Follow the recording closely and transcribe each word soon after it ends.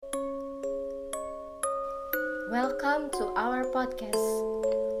Welcome to our podcast.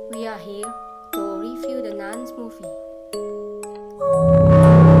 We are here to review the Nuns movie.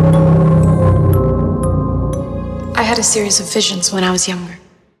 I had a series of visions when I was younger.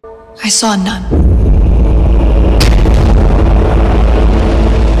 I saw a nun.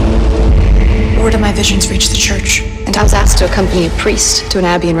 Word of my visions reached the church, and I was asked to accompany a priest to an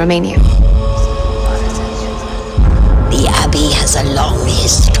abbey in Romania. The Abbey has a long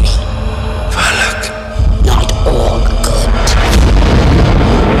history. Valak. Not all good.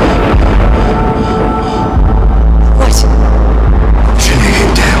 What? Chinning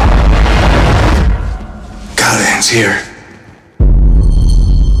him down. Callahan's here.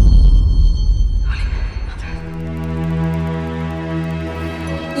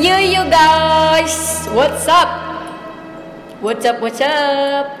 You guys, what's up? What's up?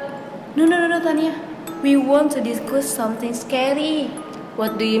 No, Tanya. We want to discuss something scary.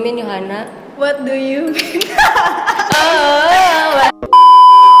 What do you mean, Johanna? What do you mean?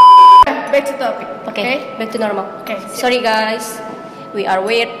 Back to topic. Okay, back to normal. Okay. Sorry guys, we are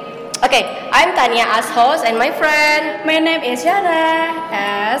weird. Okay, I'm Tanya as host and my friend. My name is Yana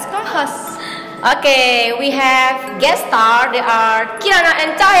as co-host. Okay, we have guest star. They are Kirana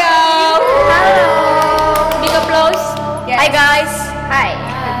and Tayo. Hello. Big applause. Yes. Hi guys. Hi.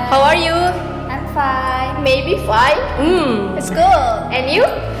 How are you? I'm fine. Maybe fine. It's cool. And you?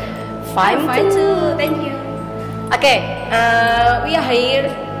 I'm fine too. Thank you. Okay, we are here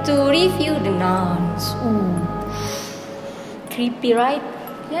to review the Nuns. Creepy, right?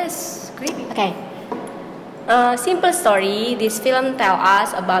 Yes, creepy. Okay. Simple story. This film tells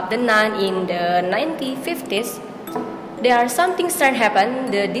us about the nun in the 1950s. There something strange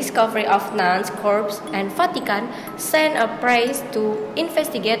happened. The discovery of nuns' corpse and Vatican sent a priest to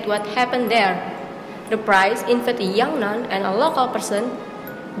investigate what happened there. The priest invited a young nun and a local person.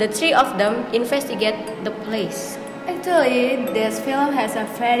 The three of them investigate the place. Actually, this film has a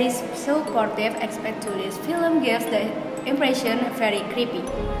very supportive aspect to this film gives the impression very creepy.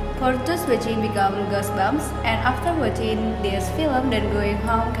 For those watching become goosebumps, and after watching this film, then going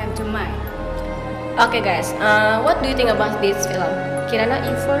home came to mind. Okay guys, what do you think about this film? Kirana,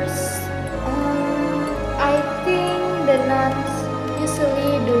 you first. I think the nuns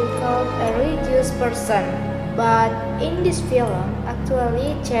usually do call a religious person, but in this film,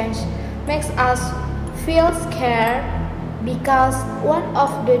 actually change makes us feel scared because one of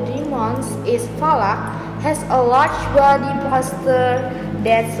the demons is Valak has a large body plaster.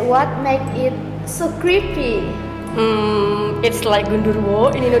 That's what makes it so creepy. It's like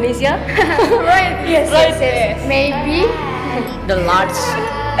Gundurwo in Indonesia. Right? Yes, Right. yes. Maybe. The large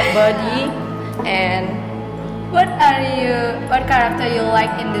body and What character you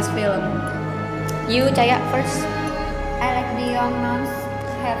like in this film? you Caya first. I like the young nuns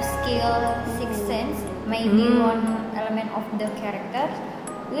have skill, sixth sense, maybe one element of the character,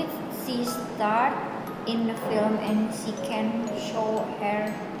 which she start in the film and she can show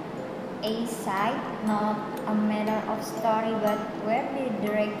her a side, not a matter of story, but where the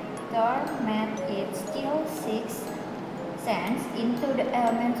director made it still sixth sense into the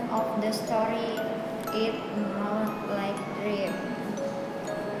elements of the story, it not like dream.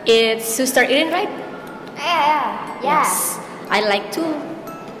 It's Sister Irin, right? Yeah. Yes. I like too.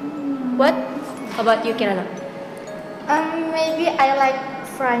 What? How about you, Kirana? Maybe I like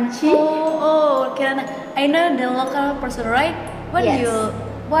Franchi. Oh, Kirana. I know the local person, right? Yes.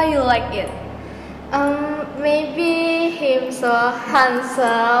 Why you like it? Maybe him so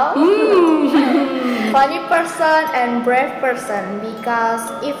handsome, funny person and brave person because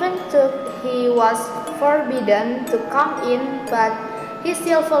even though he was forbidden to come in, but he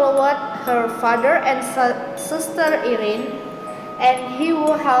still followed her father and sister Irin, and he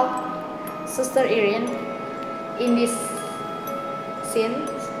will help Sister Irin in this scene.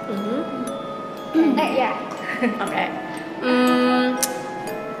 Yeah. Okay.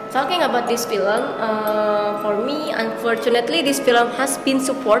 Talking about this film, for me, unfortunately, this film has been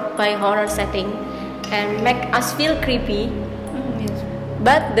supported by horror setting and make us feel creepy. Yes.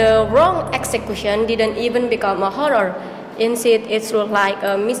 But the wrong execution didn't even become a horror. Instead, it's like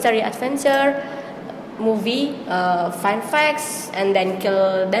a mystery adventure movie, find facts and then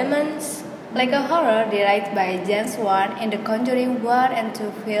kill demons. Like a horror directed by James Wan in The Conjuring 1 and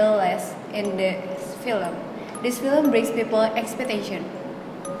 2 feel less in the film. This film brings people expectation.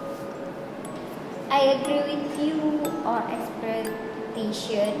 I agree with you. Our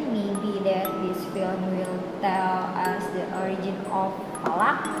expectation may be that this film will tell us the origin of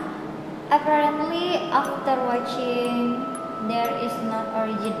Valak. Apparently, after watching, there is not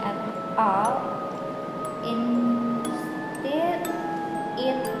origin at all. Instead,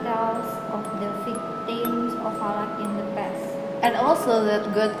 it tells of the victims of Falak in the past. And also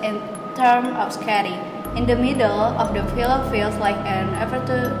that good in terms of scary. In the middle of the film feels like an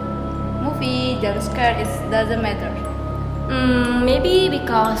after movie, jump scare doesn't matter. Maybe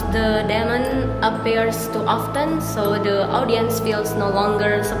because the demon appears too often, so the audience feels no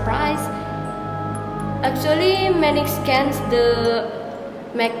longer surprised. Actually, many scans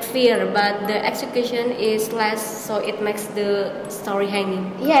make fear, but the execution is less, so it makes the story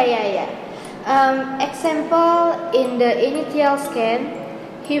hanging. Yeah. Example, in the initial scan,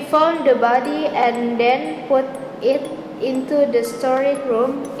 he found the body and then put it into the storage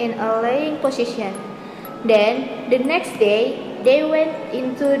room in a laying position. Then, the next day, they went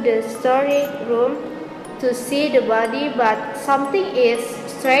into the storage room to see the body, but something is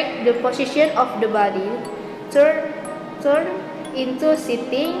struck the position of the body, turn into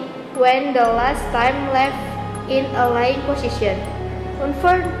sitting when the last time left in a lying position.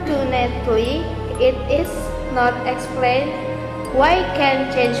 Unfortunately, it is not explained why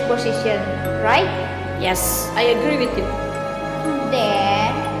can change position, right? Yes, I agree with you.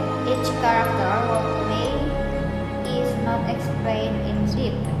 Then, each character roleplay is not explained in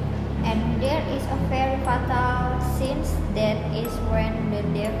depth, and there is a very fatal scene that is when the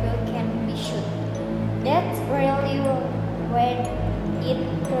devil can be shot. That's really when it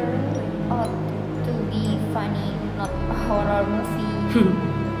turned out to be funny, not a horror movie.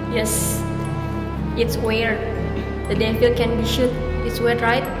 Yes, it's weird. The devil can be shot. It's weird,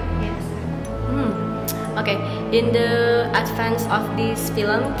 right? Yes. Okay, in the advance of this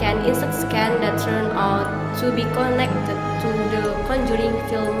film, can insect scan that turn out to be connected to the Conjuring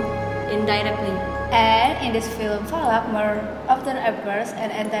film indirectly. And in this film, Falak more often appears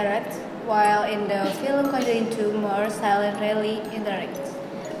and interacts, while in the film Conjuring 2 more silently interacts.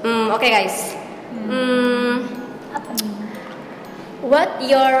 Okay, guys. What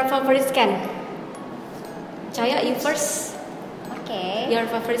your favorite scan? Chaya, you first. Okay. Your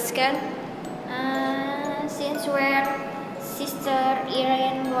favorite scan? Since where Sister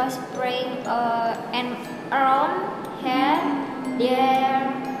Irene was praying and around her,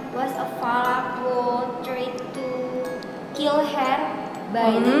 there was a Falak who tried to kill her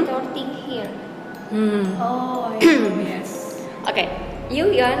by torturing her. Oh, yes. Okay, you,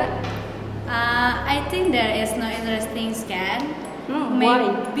 Yana? I think there is no interesting scan. Why?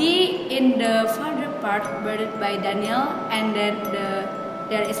 Maybe in the further part buried by Daniel, and then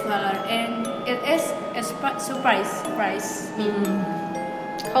there is Valor, and it is a surprise.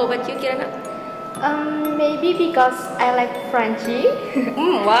 How about you, Kirana? Maybe because I like Frenchie.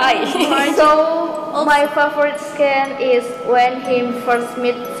 Why? So my favorite scan is when him first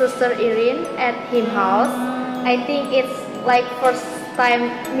meet Sister Irene at him house. I think it's like first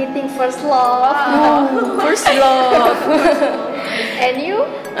time meeting first love. First love. And you?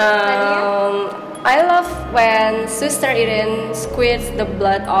 I love when Sister Irene squirts the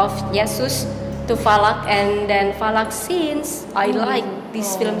blood of Jesus to Falak, and then Falak scenes. I like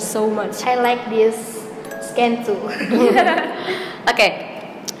this film so much. I like this scan too. Okay,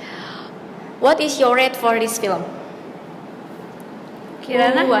 what is your rate for this film?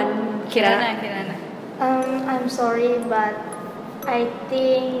 Kirana? Kirana. Kirana. I'm sorry, but I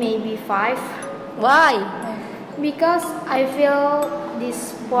think maybe 5. Why? Because I feel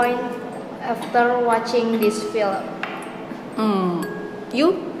disappointed after watching this film.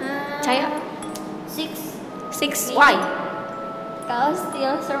 You? Chaya? 6. 6. Why? Kau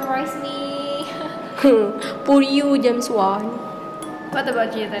still surprise me. For you, James Wan. What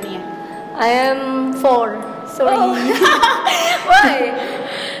about you, Tania? I am 4. Sorry. Why?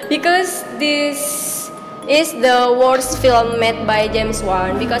 Because this is the worst film made by James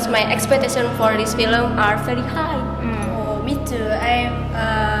Wan. Because my expectation for this film are very high. Oh, me too. I'm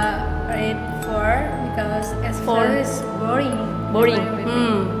rate 4 because as 4 is boring. Boring.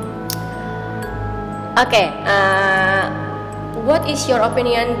 Okay. What is your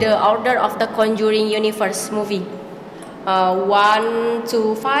opinion the order of the Conjuring universe movie? 1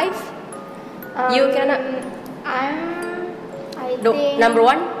 to 5. You cannot. I think Number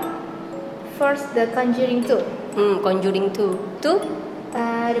 1. first the Conjuring 2. Conjuring 2. 2.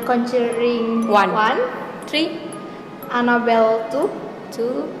 The Conjuring 1. 1. 3. Annabelle 2.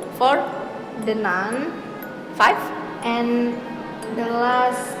 2. 4. The Nun. 5. And the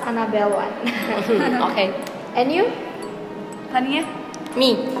last Annabelle 1. Okay. And you? Tania?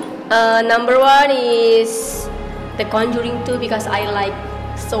 Me. Number 1 is the Conjuring 2 because I like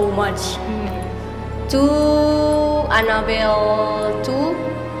so much. 2. Annabelle 2.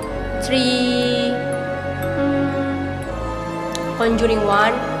 3. Conjuring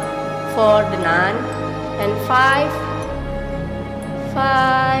 1. 4. The Nun. And 5.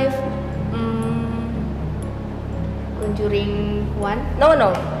 Conjuring 1. No.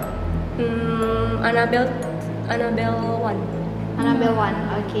 Annabelle 1. Annabelle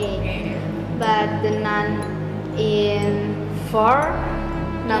 1. Okay. But the nun in 4,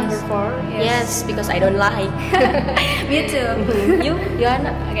 number 4. Yes, because I don't like. Me too. You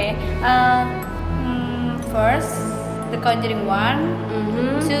Anna? Okay. First, The Conjuring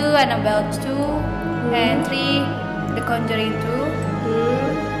 1, 2, Annabelle 2, and 3, The Conjuring 2,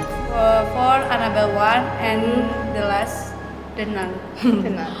 4, Annabelle 1, and the last, The Nun. The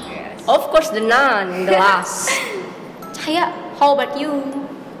nun. Yes. Of course, the nun, the last. Cahaya, how about you?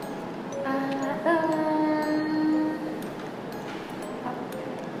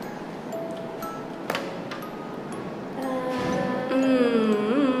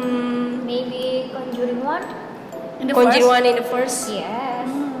 Maybe Conjuring 1. In the Conjuring first, 1 in the first. Yes.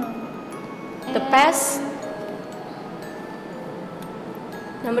 The past.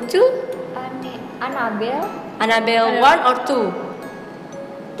 Number 2. Annabelle. Annabelle 1 or 2?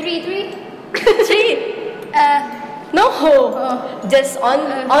 3. 3. No. Just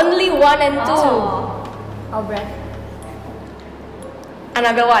only 1 and 2. Oh, Brad.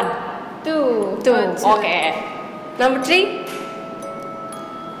 Annabelle 1. 2. 2. Okay. Number 3.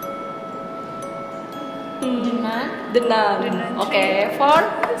 The Nun. Okay. 4.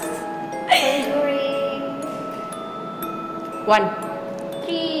 Conjuring 1.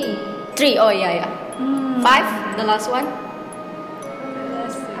 3. 3. Oh yeah. 5. The last one.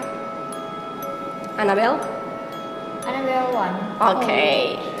 Annabelle. Annabelle 1.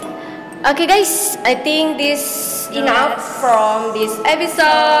 Okay. Okay guys, I think this enough from this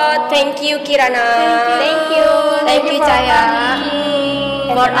episode. Thank you Kirana. Thank you for Cahaya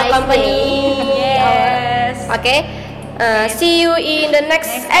coming. for Have a nice accompanying. Yes. Okay. See you in the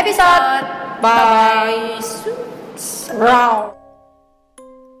next episode. Bye. Bye.